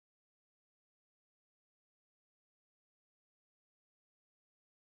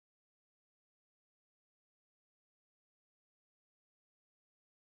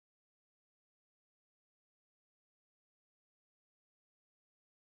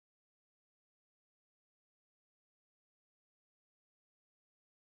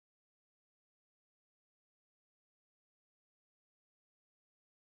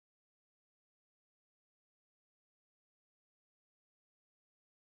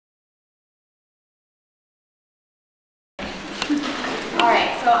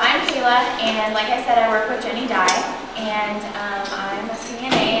so I'm Kayla, and like I said, I work with Jenny Dye, and I'm a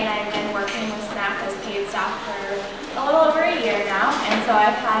CNA, and I've been working with SNAP as paid staff for a little over a year now, and so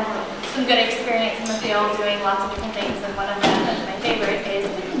I've had some good experience in the field doing lots of different things, and one of them that's my favorite is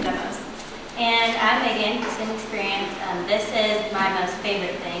cooking demos. And I'm Megan, same experience. This is my most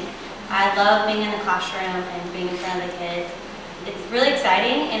favorite thing. I love being in the classroom and being in front of the kids. It's really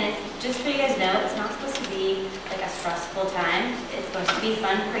exciting, and it's just so you guys know, it's not supposed to be like a stressful time. It's supposed to be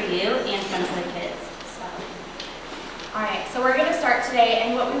fun for you and fun for the kids. So. Alright, so we're going to start today,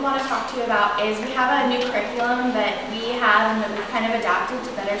 and what we want to talk to you about is we have a new curriculum that we have and that we've kind of adapted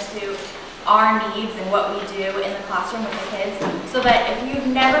to better suit our needs and what we do in the classroom with the kids, so that if you've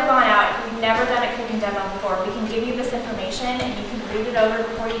never gone out, if you've never done a cooking demo before, we can give you this information and you can read it over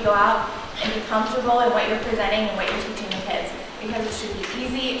before you go out and be comfortable in what you're presenting and what you're teaching the kids. Because it should be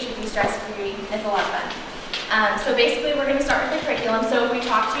easy, it should be stress-free, it's a lot of fun. So basically we're going to start with the curriculum. So if we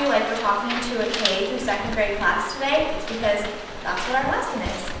talk to you like we're talking to a K through 2nd grade class today, it's because that's what our lesson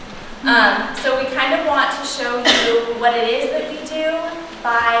is. So we kind of want to show you what it is that we do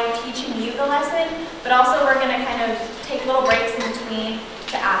by teaching you the lesson, but also we're going to kind of take little breaks in between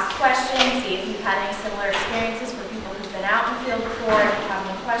to ask questions, see if you've had any similar experiences for people who've been out in the field before, if you have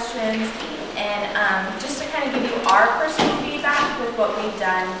any questions, and just to kind of give you our personal feedback with what we've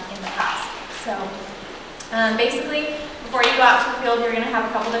done in the past. So basically, before you go out to the field, you're going to have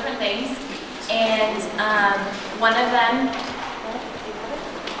a couple different things, and one of them,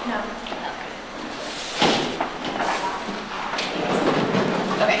 no.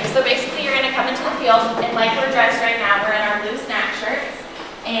 Okay, so basically you're going to come into the field, and like we're dressed right now, we're in our blue snack shirts,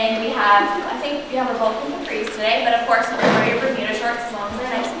 and we have, I think we have our Vulcan capris today, but of course you can wear your Bermuda shorts as long as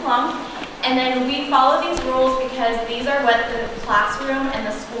they're nice and long. And then we follow these rules because these are what the classroom and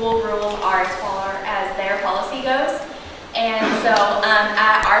the school rules are as far as their policy goes. And so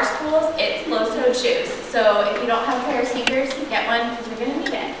at our schools, it's closed-toed shoes. So if you don't have a pair of sneakers, get one because you're going to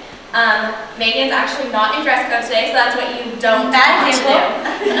need it. Megan's actually not in dress code today, so that's what you don't want to do.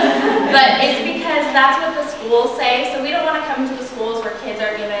 But it's because that's what the schools say. So we don't want to come to the schools where kids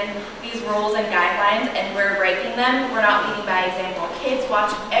are given these rules and guidelines and we're breaking them. We're not leading by example. Kids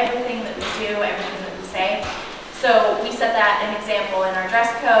watch everything that we do, everything that we say. So we set that an example in our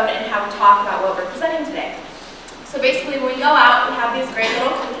dress code and how we talk about what we're presenting today. So basically when we go out, we have these great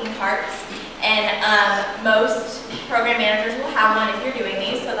little cooking carts, and most program managers will have one if you're doing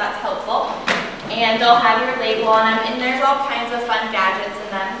these, so that's helpful. And they'll have your label on them, and there's all kinds of fun gadgets in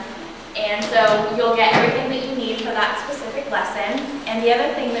them. And so you'll get everything that you need for that specific lesson. And the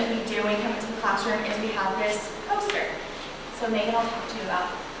other thing that we do when we come into the classroom is we have this poster. So Megan, I'll talk to you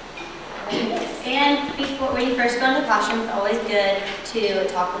about this. And when you first go into the classroom, it's always good to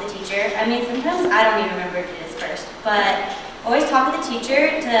talk with the teacher. I mean, sometimes I don't even remember to do this first, but always talk with the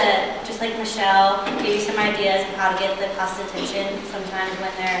teacher to, just like Michelle, give you some ideas of how to get the class's attention sometimes when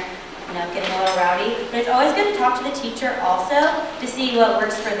they're getting a little rowdy. But it's always good to talk to the teacher also to see what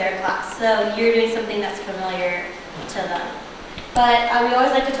works for their class. So you're doing something that's familiar to them. But we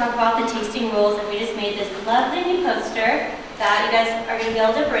always like to talk about the tasting rules, and we just made this lovely new poster that you guys are going to be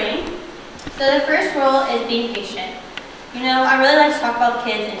able to bring. So the first rule is being patient. I really like to talk about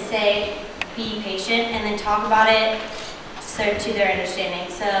the kids and say, be patient, and then talk about it to their understanding.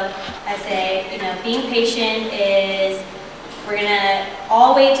 So I say, being patient is we're going to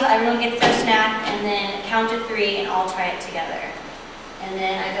all wait till everyone gets their snack and then count to 3 and all try it together. And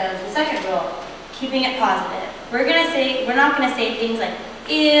then I go to the second rule, keeping it positive. We're not going to say things like,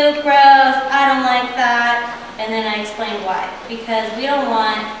 ew, gross, I don't like that, and then I explain why. Because we don't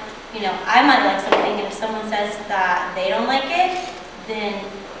want, I might like something, and if someone says that they don't like it, then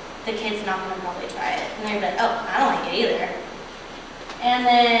the kid's not going to probably try it. And they're going to be like, oh, I don't like it either. And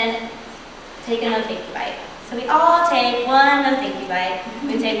then take a no thank you bite. So we all take one no thank you bite.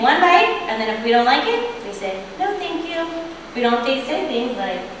 We take one bite, and then if we don't like it, we say no thank you. We don't say things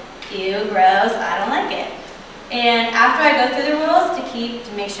like, ew, gross, I don't like it. And after I go through the rules to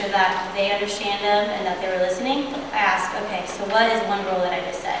make sure that they understand them and that they were listening, I ask, okay, so what is one rule that I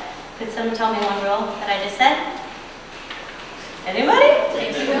just said? Could someone tell me one rule that I just said? Anybody?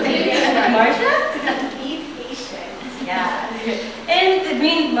 Marsha? Be patient. Yeah. And I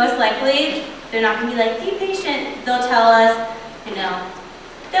mean, most likely, they're not going to be like, be patient. They'll tell us,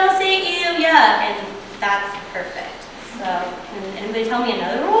 they'll say ew, yuck, and that's perfect. So, can anybody tell me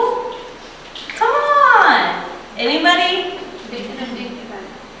another rule? Come on! Anybody?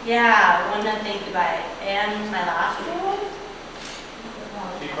 Yeah, one no thank you bite. And my last rule?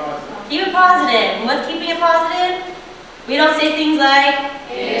 Keep positive. Keep it positive. And what's keeping it positive? We don't say things like,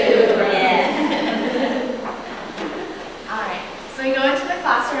 ew. Yeah. Alright, so we go into the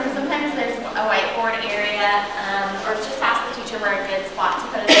classroom.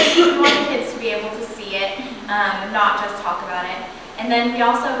 not just talk about it. And then we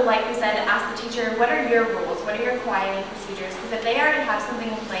also, like we said, ask the teacher, what are your rules? What are your quieting procedures? Because if they already have something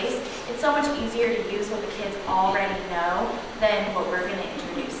in place, it's so much easier to use what the kids already know than what we're going to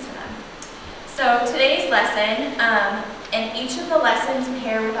introduce to them. So today's lesson, and each of the lessons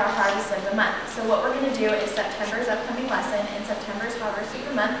pair with our Harvest of the Month. So what we're going to do is September's upcoming lesson, and September's Harvest of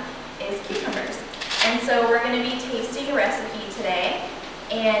the Month is cucumbers. And so we're going to be tasting a recipe today,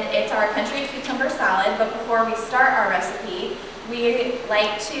 and it's our country cucumber salad. But before we start our recipe, we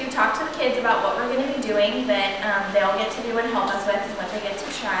like to talk to the kids about what we're going to be doing that they'll get to do and help us with and what they get to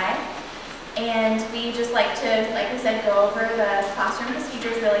try. And we just like to, like we said, go over the classroom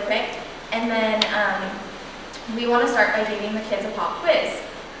procedures really quick. And then we want to start by giving the kids a pop quiz.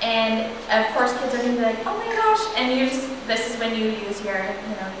 And of course kids are going to be like, oh my gosh, and this is when you use your,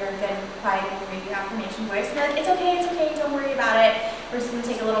 your good, quiet, reading affirmation voice. And like, it's okay, don't worry about it. We're just going to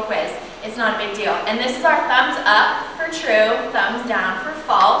take a little quiz. It's not a big deal. And this is our thumbs up for true, thumbs down for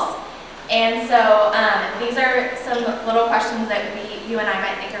false. And so these are some little questions that you and I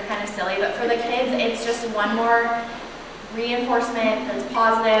might think are kind of silly, but for the kids, it's just one more reinforcement that's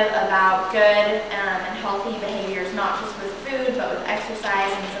positive about good and healthy behaviors, not just with food, but with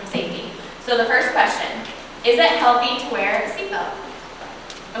exercise and some safety. So the first question, is it healthy to wear a seatbelt?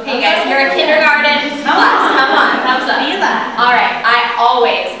 Okay guys, you're a kindergarten class, come on, thumbs up. All right, I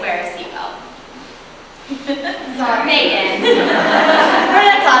always wear a seatbelt. Sorry. Megan. We're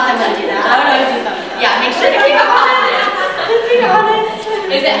in a class, I wouldn't do that. I would always do thumbs up. Yeah, make sure to keep it positive. Let's be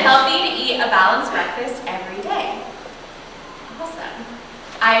honest. Is it healthy to eat a balanced breakfast every day? Awesome.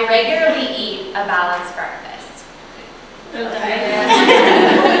 I regularly eat a balanced breakfast.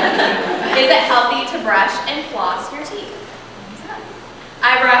 Is it healthy to brush and floss your teeth?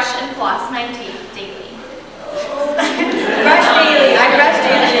 I brush and floss my teeth daily. Brush daily. I brush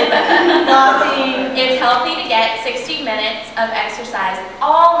daily. Flossing. It's healthy to get 60 minutes of exercise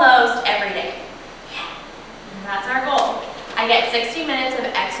almost every day. And that's our goal. I get 60 minutes of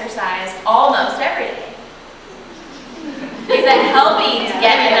exercise almost every day. Is it healthy to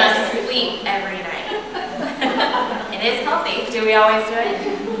get enough sleep every night? It is healthy. Do we always do it?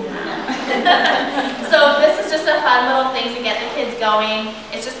 So this is just a fun little thing to get the kids going.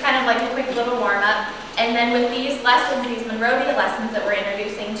 It's just kind of like a quick little warm-up. And then with these lessons, these Monrovia lessons that we're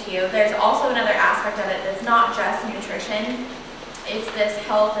introducing to you, there's also another aspect of it that's not just nutrition. It's this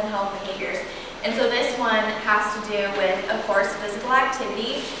health and health behaviors. And so this one has to do with, of course, physical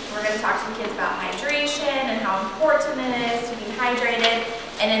activity. We're going to talk to the kids about hydration and how important it is to be hydrated.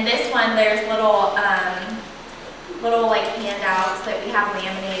 And in this one, there's little like handouts that we have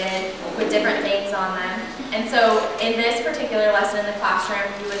laminated with different things on them. And so in this particular lesson in the classroom,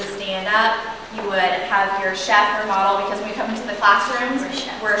 you would stand up, you would have your chef or model, because when we come into the classrooms,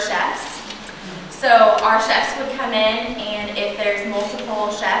 we're chefs. So our chefs would come in, and if there's multiple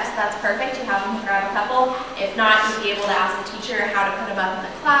chefs, that's perfect. You have them grab a couple. If not, you'd be able to ask the teacher how to put them up in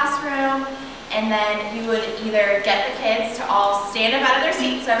the classroom. And then you would either get the kids to all stand up out of their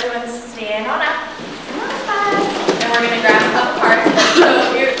seats, so everyone stand on up. And we're going to grab a couple cards. So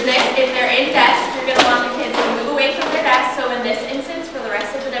if they're in desks, you're going to want the kids to move away from their desks. So in this instance, for the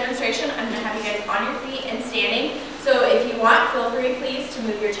rest of the demonstration, I'm going to have you guys on your feet and standing. So if you want, feel free, please, to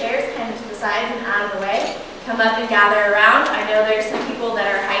move your chairs kind of to the sides and out of the way. Come up and gather around. I know there's some people that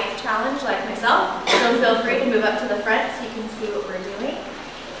are height challenged, like myself, so feel free to move up to the front so you can see what we're doing.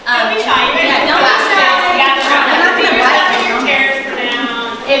 Don't be shy. Don't be shy. Your chairs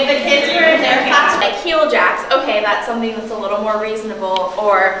down. If the kids were in their class, like heel jacks, okay, that's something that's a little more reasonable,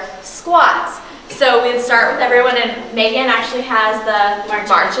 or squats. So we'd start with everyone, and Megan actually has the march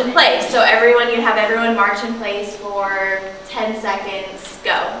in place. So you'd have everyone march in place for 10 seconds,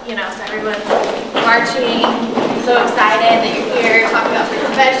 go. So everyone's marching, so excited that you're here, talking about fruits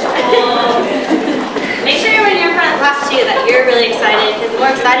and vegetables. Make sure when you're in front of class too that you're really excited, because the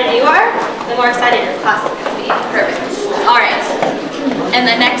more excited you are, the more excited your class is going to be. Perfect. All right. And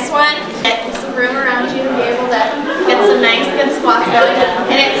the next one, get some room around you to be able to get some nice good squats going.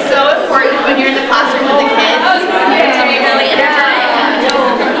 And it's so important when you're in the classroom with the kids to be really energetic. And it's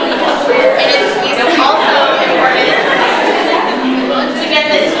also important to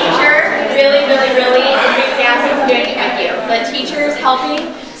get the teacher really enthusiastic doing it with you. The teacher's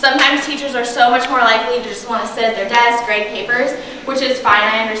helping. Sometimes teachers are so much more likely to just want to sit at their desk, grade papers, which is fine,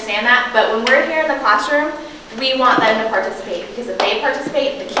 I understand that. But when we're here in the classroom, we want them to participate, because if they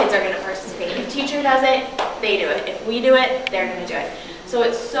participate, the kids are going to participate. If the teacher does it, they do it. If we do it, they're going to do it. So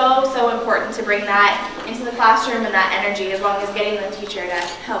it's so important to bring that into the classroom and that energy, as long as getting the teacher to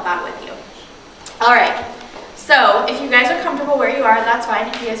help out with you. All right. So if you guys are comfortable where you are, that's fine.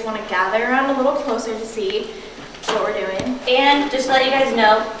 If you guys want to gather around a little closer to see, what we're doing. And just to let you guys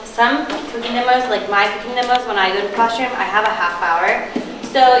know, some cooking demos, like my cooking demos, when I go to the classroom, I have a half hour.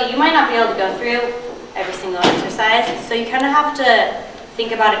 So you might not be able to go through every single exercise. So you kind of have to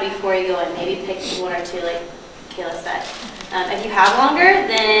think about it before you go and maybe pick one or two, like Kayla said. If you have longer,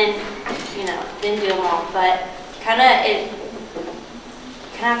 then then do them all. But kind of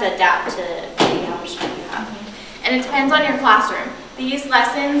have to adapt to see how much time you have. And it depends on your classroom. These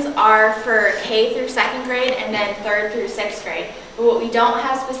lessons are for K through 2nd grade and then 3rd through 6th grade. But what we don't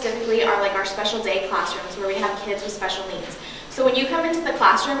have specifically are like our special day classrooms where we have kids with special needs. So when you come into the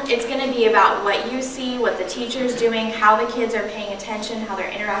classroom, it's going to be about what you see, what the teacher's doing, how the kids are paying attention, how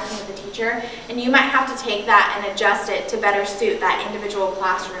they're interacting with the teacher, and you might have to take that and adjust it to better suit that individual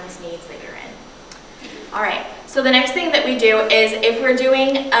classroom's needs that you're in. All right, so the next thing that we do is if we're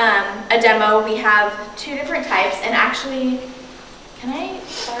doing a demo, we have 2 different types, and actually, can I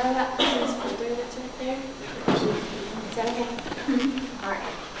borrow that person's folder that's right there? Is that okay? All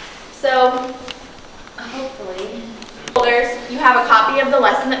right, so hopefully, you have a copy of the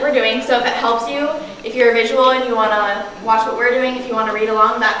lesson that we're doing, so if it helps you, if you're a visual and you want to watch what we're doing, if you want to read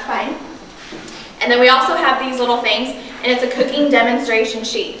along, that's fine. And then we also have these little things, and it's a cooking demonstration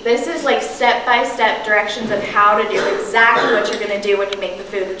sheet. This is like step-by-step directions of how to do exactly what you're going to do when you make the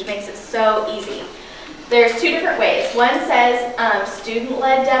food, which makes it so easy. There's 2 different ways. One says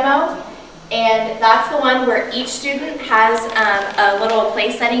student-led demo, and that's the one where each student has a little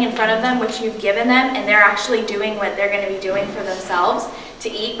place setting in front of them, which you've given them, and they're actually doing what they're going to be doing for themselves to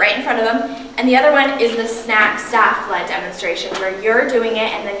eat right in front of them. And the other one is the snack staff-led demonstration, where you're doing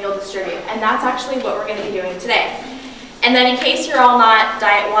it and then you'll distribute. And that's actually what we're going to be doing today. And then in case you're all not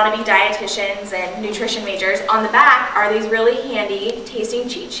wannabe dietitians and nutrition majors, on the back are these really handy tasting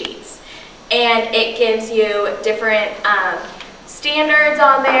cheat sheets. And it gives you different standards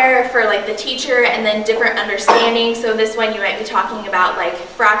on there for like the teacher and then different understanding. So this one you might be talking about like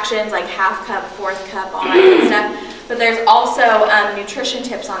fractions, like half cup, 4th cup, all that good stuff. But there's also nutrition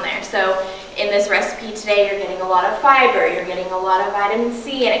tips on there. So in this recipe today, you're getting a lot of fiber, you're getting a lot of vitamin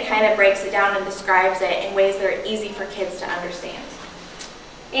C, and it kind of breaks it down and describes it in ways that are easy for kids to understand.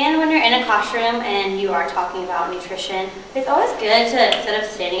 And when you're in a classroom and you are talking about nutrition, it's always good to, instead of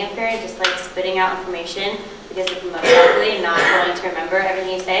standing up here and just like spitting out information, because you're most likely not going to remember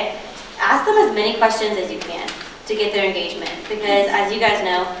everything you say, ask them as many questions as you can to get their engagement. Because as you guys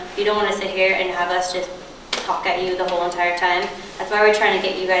know, you don't want to sit here and have us just talk at you the whole entire time. That's why we're trying to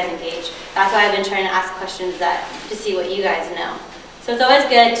get you guys engaged. That's why I've been trying to ask questions to see what you guys know. So it's always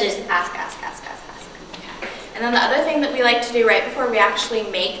good to just ask. And then the other thing that we like to do right before we actually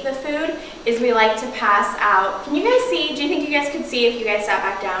make the food is we like to pass out. Can you guys see? Do you think you guys could see if you guys sat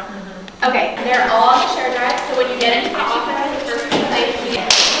back down? Mm-hmm. Okay, they're all on the share drive. So when you get into the office, the first thing you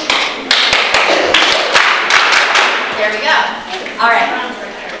get. There we go. All right.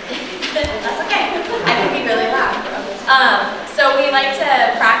 That's okay. I can be really loud. So we like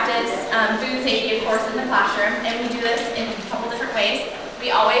to practice food safety, of course, in the classroom, and we do this in a couple different ways. We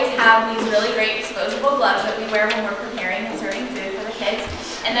always have these really great disposable gloves that we wear when we're preparing and serving food for the kids.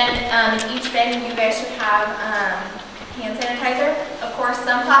 And then in each bin, you guys should have hand sanitizer. Of course,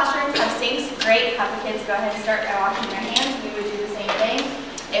 some classrooms have sinks. Great, have the kids go ahead and start by washing their hands. We would do the same thing.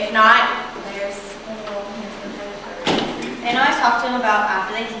 If not, there's a little hand sanitizer. And I always talk to them about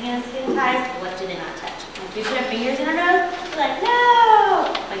after they hand sanitize, what do they not touch? Like, do we put our fingers in our nose? They're like,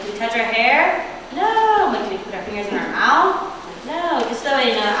 no. Like, do we touch our hair? No. Like, do we put our fingers in our mouth? No, just so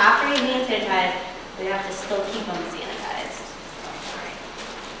you know, after you hand sanitize, we have to still keep them sanitized.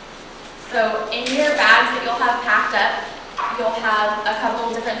 So in your bags that you'll have packed up, you'll have a couple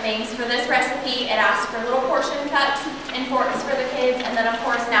of different things. For this recipe, it asks for little portion cups and forks for the kids, and then of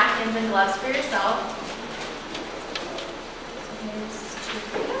course napkins and gloves for yourself. So here's 2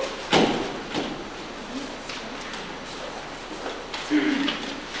 for you.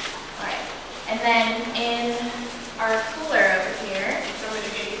 All right, and then in our cooler over here.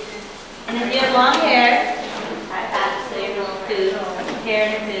 And if you have long hair, tie it back so your food, hair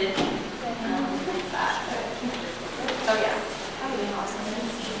and food. Oh yeah, that would be awesome.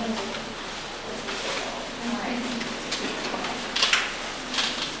 Alright.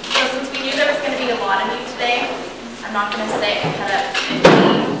 So since we knew there was going to be a lot of you today, I'm not going to sit and cut up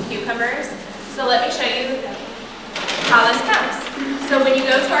 50 cucumbers. So let me show you how this comes. So when you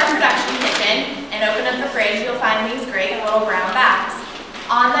go to our production kitchen and open up the fridge, you'll find these great little brown bags.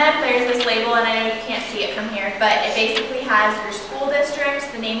 On them, there's this label, and I know you can't see it from here, but it basically has your school district,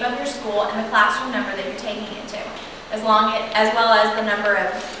 the name of your school, and the classroom number that you're taking it to, as well as the number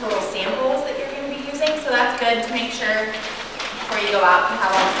of total samples that you're going to be using. So that's good to make sure before you go out you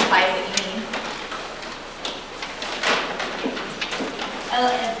have all the supplies that you need.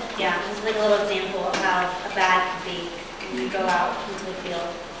 Yeah, this is like a little example of how a bag could be when you go out into the field.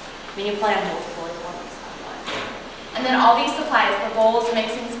 I mean, you probably have multiple ones. And then all these supplies, the bowls,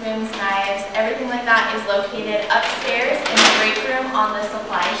 mixing spoons, knives, everything like that is located upstairs in the break room on the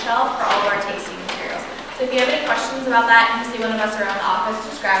supply shelf for all of our tasting materials. So if you have any questions about that, and you see one of us around the office,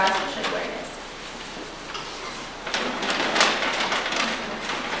 just grab us, we'll show you where it is.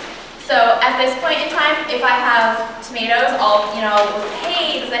 So at this point in time, if I have tomatoes, I'll,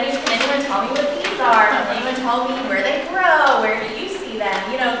 hey, can anyone tell me what these are? Can anyone tell me where they grow? Where do you see them?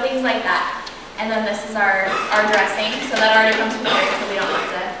 Things like that. And then this is our dressing, so that already comes prepared, so we don't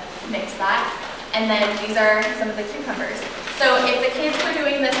have to mix that. And then these are some of the cucumbers. So if the kids were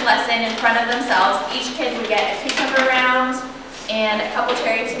doing this lesson in front of themselves, each kid would get a cucumber round and a couple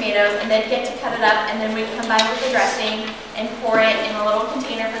cherry tomatoes, and they'd get to cut it up, and then we'd combine with the dressing and pour it in a little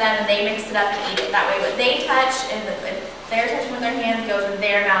container for them, and they mix it up and eat it. That way what they touch and they're touching with their hands goes in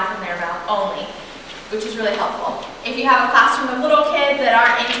their mouth and their mouth only, which is really helpful. If you have a classroom of little kids that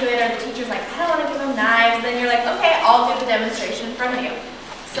aren't into it, or the teacher's like, I don't want to give them knives, then you're like, okay, I'll do the demonstration in front of you.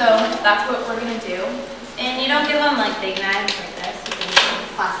 So that's what we're going to do. And you don't give them like big knives like this. You can give them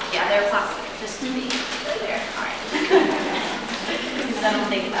plastic. Yeah, they're plastic. Just to be There. All right. because I don't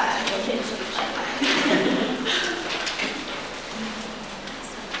think that little kids should be like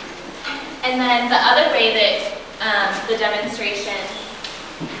And then the other way that the demonstration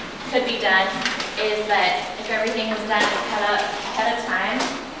could be done is that if everything was done ahead of time,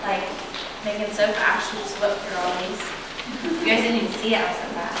 like making so fast, you just whip through all these. You guys didn't even see it, I was so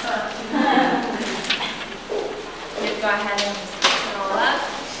fast. Just go ahead and just mix it all up.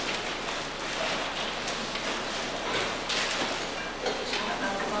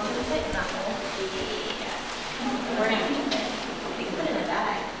 We're going to keep it. We can put it in a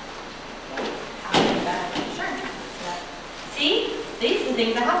bag. Sure. See? These are the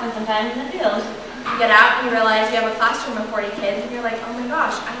things that happen sometimes in the field. You get out and you realize you have a classroom of 40 kids and you're like, oh my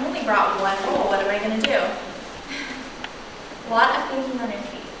gosh, I only brought one bowl. What am I going to do? A lot of thinking on your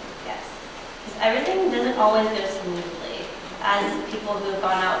feet. Yes. Because everything doesn't always go smoothly. As people who have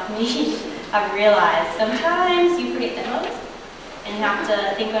gone out with me have realized, sometimes you forget the most and you have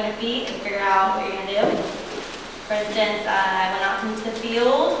to think on your feet and figure out what you're going to do. For instance, I went out into the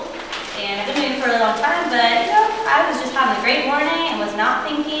field and I've been doing it for a long time, but I was just having a great morning and was not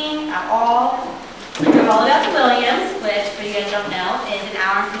thinking at all. I drove all the way out to Williams, which for you guys who don't know is an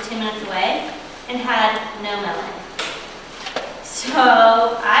hour and 15 minutes away, and had no melon. So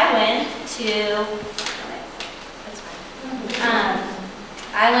I went to,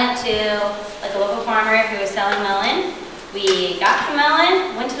 I went to like a local farmer who was selling melon. We got some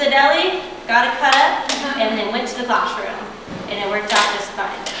melon, went to the deli, got it cut up, and then went to the classroom, and it worked out just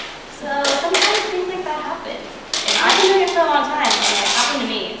fine. So sometimes things like that happen. And I've been doing it for a long time, and it happened to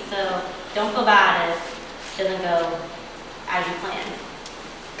me. So don't feel bad if it doesn't go as you planned.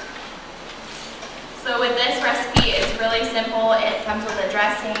 So with this recipe, it's really simple. It comes with a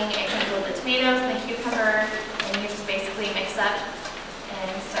dressing, it comes with the tomatoes and the cucumber, and you just basically mix up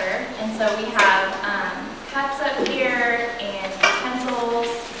and serve. And so we have cups up here and utensils.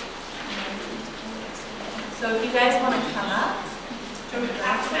 So if you guys want to come up. Do we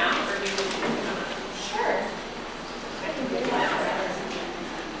pass now, or do we? Sure. I can do that.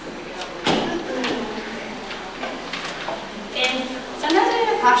 And sometimes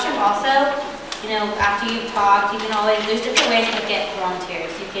in the classroom also, after you've talked, you can always, there's different ways to get volunteers.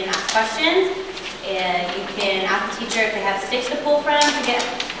 You can ask questions, and you can ask the teacher if they have sticks to pull from to get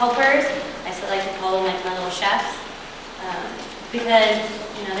helpers. I still like to call them like my little chefs, because,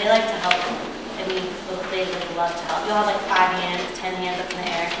 they like to help. I mean, they love to help. You'll have like 5 hands, 10 hands up in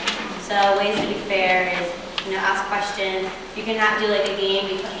the air. So ways to be fair is, ask questions. You can do like a game.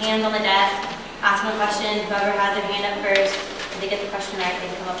 You put hands on the desk, ask them a question. Whoever has their hand up first, if they get the question right,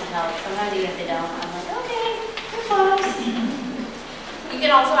 they can come up and help. Sometimes even if they don't, I'm like, okay, you're close. You can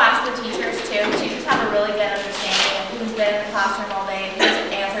also ask the teachers too. Teachers have a really good understanding of who's been in the classroom all day, who's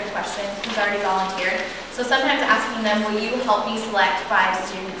answered questions, who's already volunteered. So sometimes asking them, will you help me select 5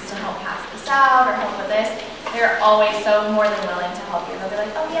 students to help pass this out or help with this? They're always so more than willing to help you. They'll be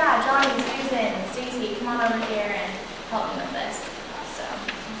like, oh yeah, Johnny, Susan, Stacy, come on over here and help me with this. So.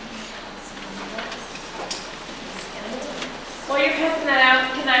 While you're passing that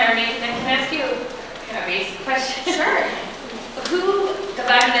out, can I ask you a basic question? Sure. Because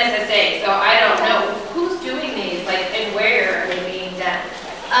I'm an SSA, so I don't know, who's doing these, and where are they being done?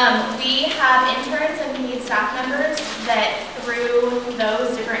 We have interns and paid staff members that through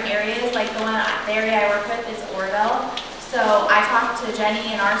those different areas, like the area I work with is Orville. So I talked to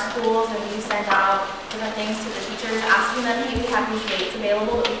Jenny in our schools, and we send out different things to the teachers, asking them, hey, we have these dates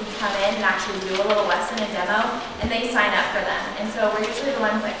available that we can come in and actually do a little lesson and demo, and they sign up for them. And so we're usually the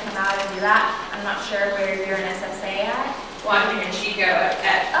ones that come out and do that. I'm not sure where you're an SSA at. Well, I'm here in Chico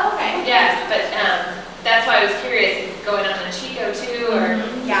at, Oh, okay. yes, but, that's why I was curious, is it going on in Chico too, or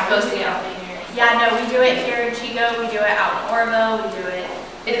Yeah, mostly out there? Yeah, no, we do it here in Chico, we do it out in Orville, we do it.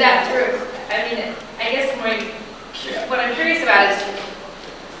 Is that through, I mean, I guess what I'm curious about is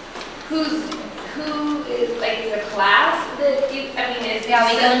who is, like, the class that you, I mean, is. Yeah,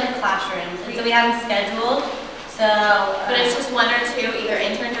 we go into classrooms, and so we have them scheduled, so. But it's just one or two, either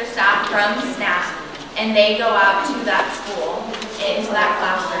interns or staff from SNAP, and they go out to that school, into that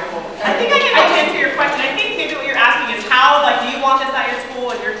classroom. I think I can help answer your question. I think maybe what you're asking is how, like, do you want this at your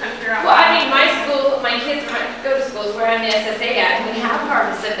school and you're trying to figure out? Well, I mean, my kids go to schools where I'm the SSA at, and we have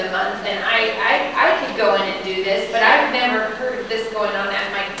Harvest of the Month, and I could go in and do this, but I've never heard of this going on at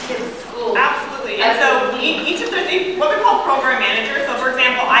my kids' school. Absolutely. And so each of those, what we call program managers. So for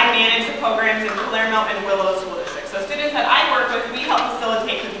example, I manage the programs in Claremont and Willow School District. So students that I work with, we help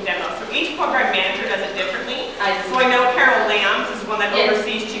facilitate cooking demos. So each program manager does it differently. So I know Carol Lambs is one that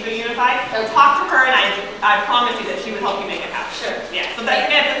oversees Chico Unified. Talk to her, and I promise you that she would help you make it happen. Sure. Yeah. So that's,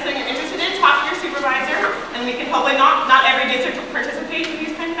 again, if that's something you're interested in, talk to your supervisor, and we can hopefully not every district participates in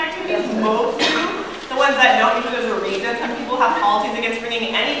these kinds of activities. Most do. The ones that don't, usually there's a reason. Some people have policies against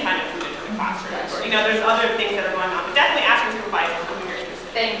bringing any kind of food into the classroom, or there's other things that are going on. But definitely ask your supervisor when you're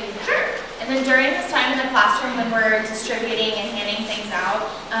interested. Thank you. Sure. And then during this time in the classroom when we're distributing and handing things out,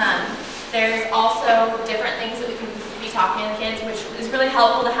 there's also different things that we can be talking to the kids, which is really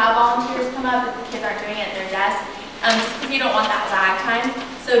helpful to have volunteers come up if the kids aren't doing it at their desk, just because you don't want that lag time.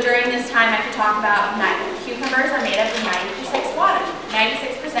 So during this time I could talk about cucumbers are made up of 96%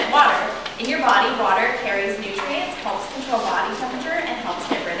 water. In your body, water carries nutrients, helps control body temperature, and helps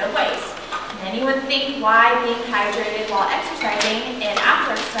get rid of waste. And then you would think why being hydrated while exercising and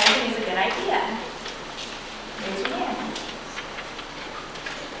after exercising is a good idea. Raise your hand.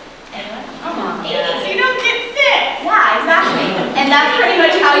 Anyone? Come on. So you don't get sick. Yeah, exactly. And that's pretty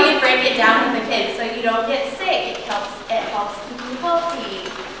much how you break it down with the kids, so you don't get sick. It helps keep you healthy.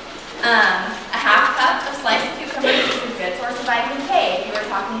 A half cup of sliced cucumbers is a good source of vitamin K. If you were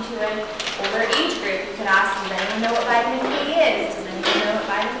talking to an older age group, you could ask, does anyone know what vitamin K is? Does anyone know what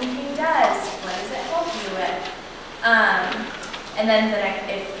vitamin K does? What does it help you with? And then the next,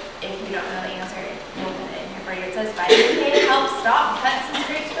 if you don't know the answer, we'll put it in here for you. It says vitamin K helps stop cuts and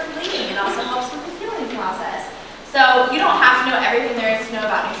scrapes from bleeding. It also helps with the healing process. So you don't have to know everything there is to know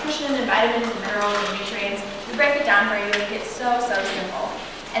about nutrition and vitamins and minerals and nutrients. We break it down for you and make it so simple.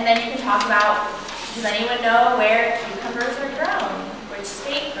 And then you can talk about, does anyone know where cucumbers are grown? Which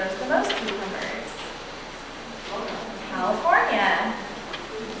state grows the most cucumbers? California.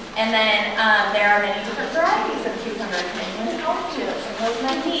 And then there are many different varieties of cucumbers. Can anyone help you?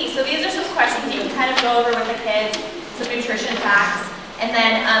 So these are some questions you can kind of go over with the kids, some nutrition facts. And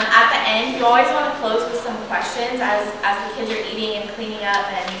then at the end, you always want to close with some questions as the kids are eating and cleaning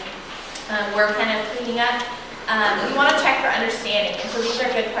up, and we're kind of cleaning up. We want to check for understanding, and so these are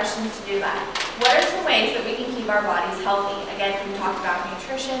good questions to do that. What are some ways that we can keep our bodies healthy? Again, we talked about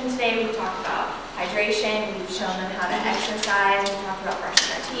nutrition today, we've talked about hydration, we've shown them how to exercise, we've talked about brushing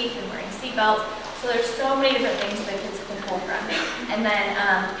our teeth and wearing seatbelts. So there's so many different things that kids can pull from. And then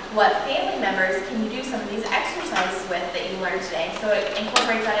what family members can you do some of these exercises with that you learned today? So it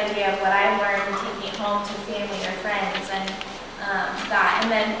incorporates that idea of what I've learned and taking it home to family or friends and that.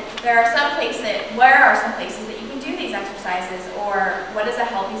 And then where are some places that you can do these exercises, or what is a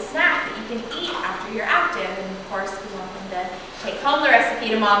healthy snack that you can eat after you're active? And of course, we want them to take home the recipe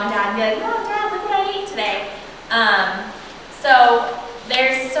to mom and dad and be like, oh, Dad, look what I ate today. So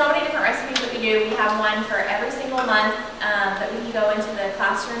there's so many different recipes that we do. We have one for every single month that we can go into the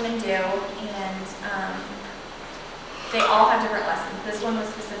classroom and do, and they all have different lessons. This one was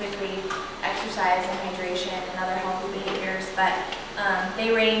specifically exercise and hydration and other healthy behaviors, but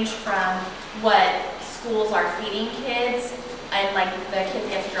they range from what schools are feeding kids, and like the kids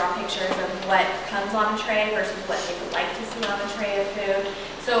get to draw pictures of what comes on a tray versus what they would like to see on a tray of food.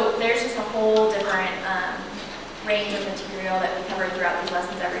 So there's just a whole different range of material that we cover throughout these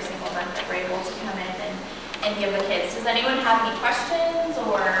lessons every single month that we're able to come in and give the kids. Does anyone have any questions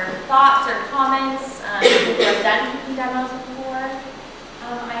or thoughts or comments? People have done cooking demos before.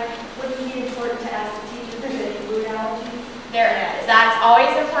 Would it be important to ask the teacher if there's any food allergies? That's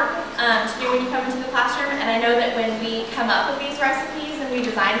always important to do when you come into the classroom, and I know that when we come up with these recipes and we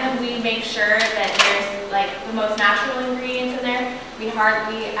design them, we make sure that there's like the most natural ingredients in there.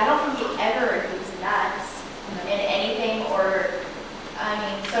 I don't think we ever use nuts in anything I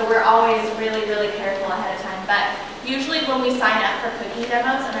mean, so we're always really, really careful ahead of time. But usually when we sign up for cooking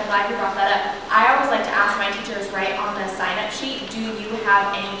demos, and I'm glad you brought that up, I always like to ask my teachers right on the sign-up sheet, do you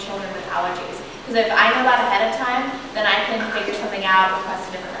have any children with allergies? Because if I know that ahead of time, then I can figure something out,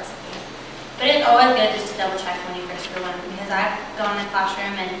 request a different recipe. But it's always good just to double check when you first go in, because I've gone in the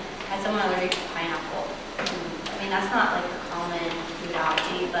classroom and had someone allergic to pineapple. I mean, that's not like a common food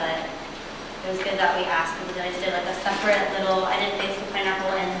allergy, but it was good that we asked, because I just did like a separate little, I didn't mix the pineapple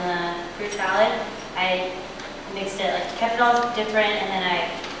in the fruit salad. I mixed it, like kept it all different, and then I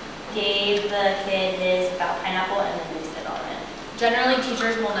gave the kid his without pineapple and then mixed it all in. Generally,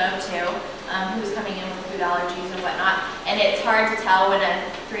 teachers will know too who's coming in with food allergies and whatnot, and it's hard to tell when a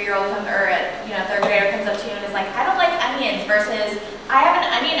 3-year-old comes, or a third grader comes up to you and is like, I don't like onions, versus I have an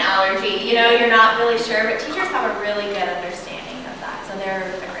onion allergy. You know, you're not really sure, but teachers have a really good understanding of that, so they're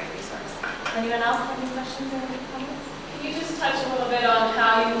a great resource. Does anyone else have any questions or comments? Can you just touch a little bit on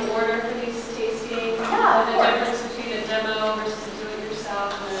how you order for these tastings? Yeah, of and the course. difference between a demo versus a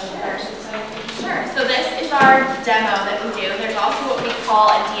do-it-yourself and a production side? Sure. So this is our demo that we do. There's also what we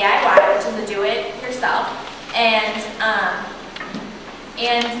call a DIY, which is a do-it-yourself. And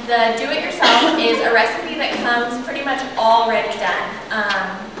the do-it-yourself is a recipe that comes pretty much already done.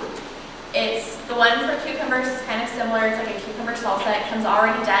 It's the one for cucumbers is kind of similar. It's like a cucumber salsa. It comes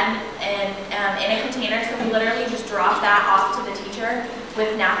already done in a container. So we literally just drop that off to the teacher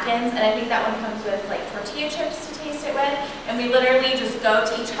with napkins. And I think that one comes with like tortilla chips to taste it with. And we literally just go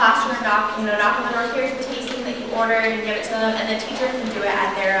to each classroom, knock on the door. Here's the tasting that you ordered, and give it to them. And the teacher can do it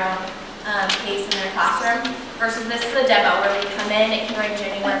at their own pace in their classroom. Versus this is a demo where we come in. It can range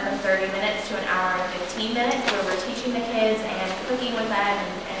anywhere from 30 minutes to an hour and 15 minutes, where we're teaching the kids and cooking with them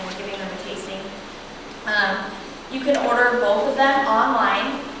and giving them a tasting. You can order both of them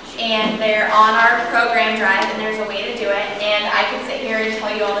online, and they're on our program drive, and there's a way to do it. And I could sit here and tell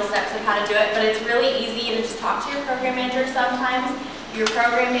you all the steps of how to do it, but it's really easy to just talk to your program manager sometimes. Your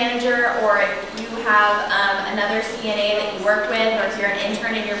program manager, or if you have another CNA that you work with, or if you're an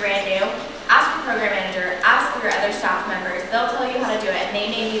intern and you're brand new, ask your program manager, ask your other staff members. They'll tell you how to do it, and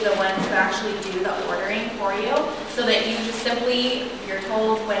they may be the ones who actually do the ordering for you, so that you just simply, you're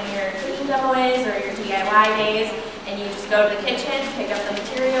told when your cooking demo is, or your DIY days, and you just go to the kitchen, pick up the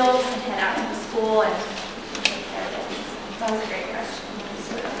materials, and head out to the school, and take care of it. That was a great question.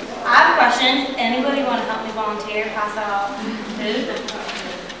 I have a question. Anybody want to help me volunteer, pass out food?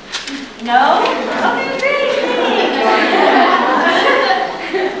 No? Okay, great.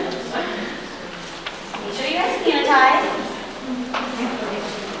 Make sure you guys sanitize.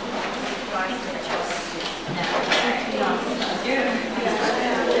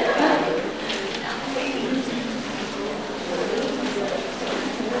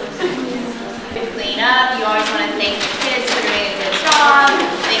 To clean up, you always want to thank the kids for doing a good job,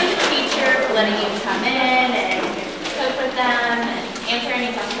 thank the teacher for letting you come in and cook with them, and answer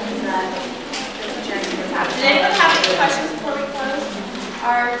any questions that the teacher has. Did anyone have any questions before we close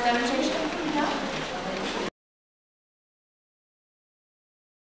our demonstration?